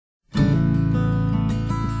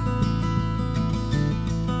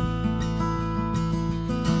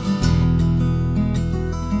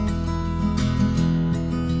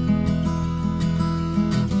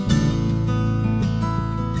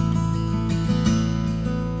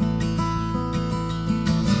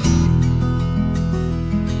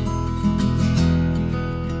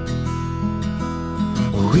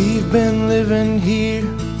I've been living here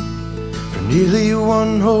for nearly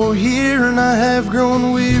 1 whole year, and I have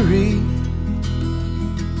grown weary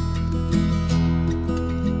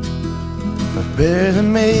of barely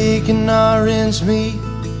making our ends meet,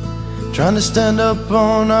 trying to stand up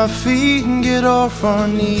on our feet and get off our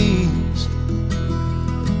knees.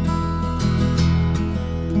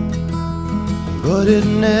 But it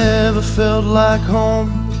never felt like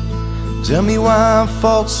home. Tell me why I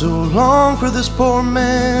fought so long for this poor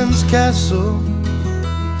man's castle.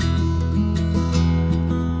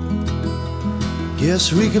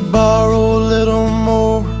 Guess we could borrow a little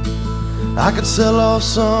more. I could sell off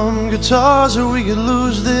some guitars, or we could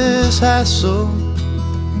lose this hassle.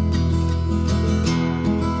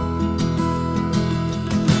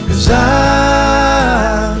 'Cause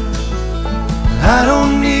I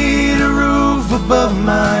don't need a roof above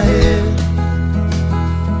my head,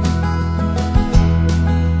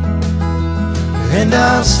 and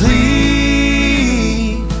I'd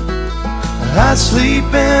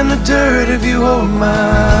sleep in the dirt if you hold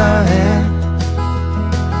my hand.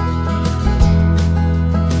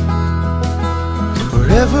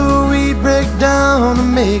 Wherever we break down to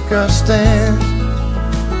make our stand,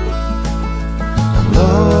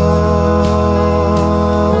 love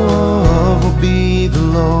will be the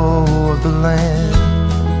law of the land.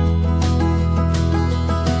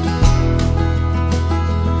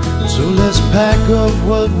 So let's pack up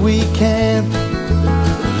what we can,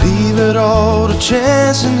 leave it all to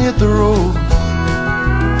chance and hit the road.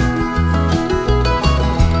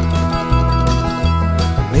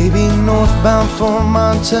 Maybe northbound for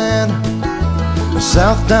Montana, or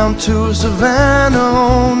south down to Savannah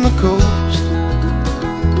on the coast.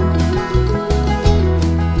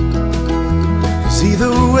 'Cause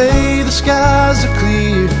either way the skies are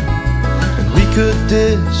clear, and we could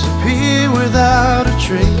disappear without a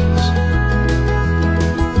trace.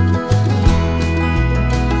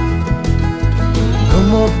 No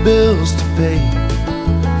more bills to pay,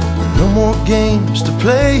 no more games to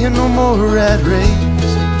play, and no more rat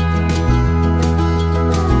race.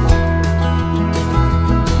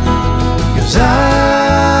 'Cause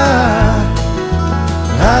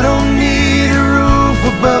I don't need a roof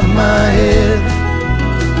above my head,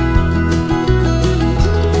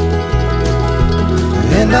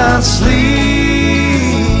 and I'd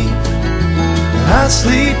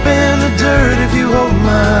sleep in the dirt if you hold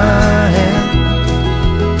my hand.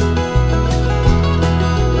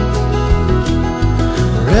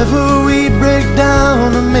 Wherever we break down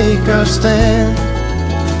to make our stand,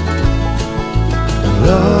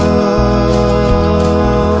 love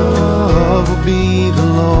will be the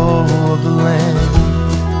law of the land.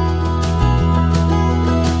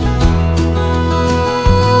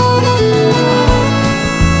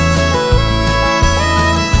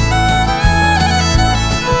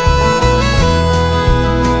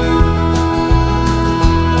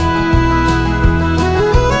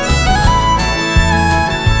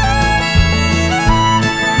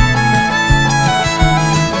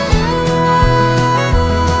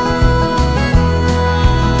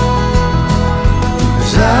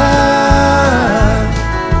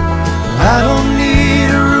 I don't need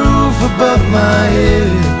a roof above my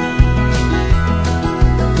head,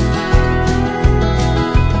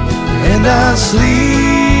 and I'd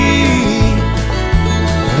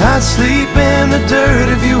sleep in the dirt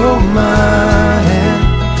if you hold my hand.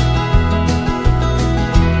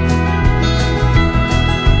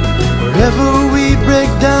 Wherever we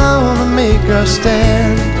break down to make our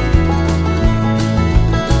stand,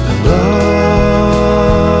 love